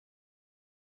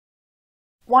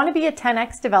Want to be a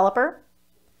 10x developer?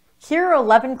 Here are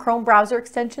 11 Chrome browser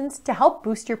extensions to help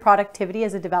boost your productivity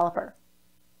as a developer.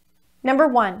 Number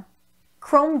 1,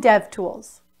 Chrome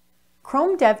DevTools.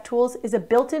 Chrome DevTools is a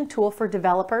built-in tool for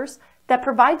developers that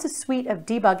provides a suite of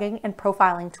debugging and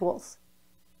profiling tools.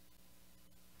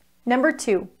 Number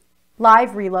 2,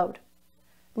 Live Reload.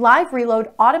 Live Reload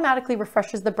automatically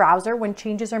refreshes the browser when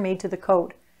changes are made to the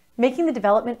code, making the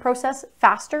development process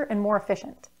faster and more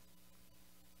efficient.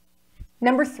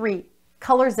 Number 3,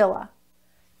 ColorZilla.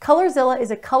 ColorZilla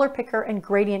is a color picker and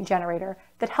gradient generator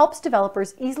that helps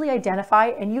developers easily identify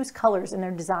and use colors in their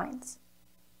designs.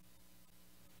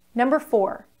 Number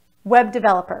 4, Web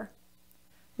Developer.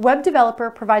 Web Developer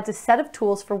provides a set of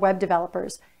tools for web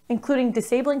developers, including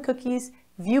disabling cookies,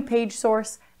 view page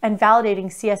source, and validating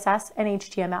CSS and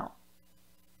HTML.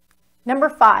 Number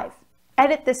 5,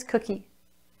 Edit This Cookie.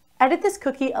 Edit This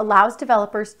Cookie allows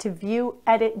developers to view,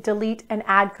 edit, delete, and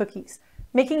add cookies,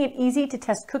 making it easy to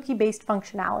test cookie-based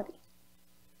functionality.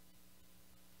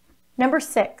 Number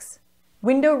 6,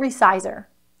 Window Resizer.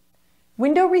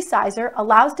 Window Resizer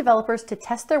allows developers to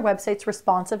test their website's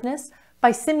responsiveness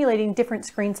by simulating different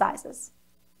screen sizes.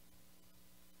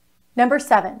 Number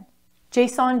 7,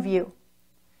 JSON View.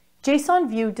 JSON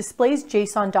View displays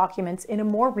JSON documents in a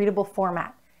more readable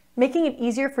format, making it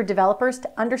easier for developers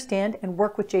to understand and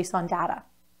work with JSON data.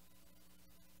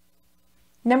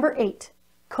 Number 8,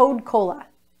 CodeCola.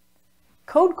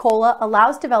 CodeCola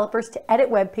allows developers to edit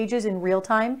web pages in real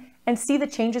time and see the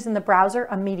changes in the browser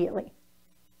immediately.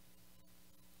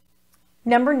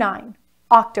 Number 9,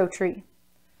 Octotree.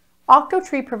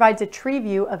 Octotree provides a tree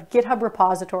view of GitHub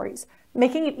repositories,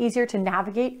 making it easier to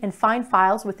navigate and find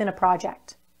files within a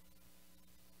project.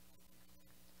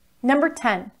 Number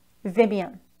 10,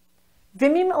 Vimium.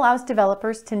 Vimium allows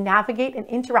developers to navigate and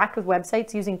interact with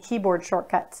websites using keyboard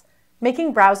shortcuts,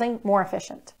 making browsing more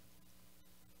efficient.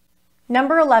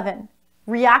 Number 11,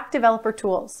 React Developer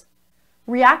Tools.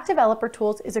 React Developer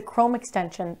Tools is a Chrome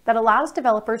extension that allows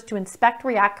developers to inspect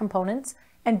React components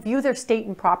and view their state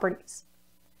and properties.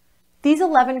 These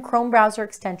 11 Chrome browser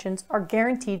extensions are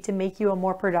guaranteed to make you a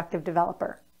more productive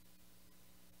developer.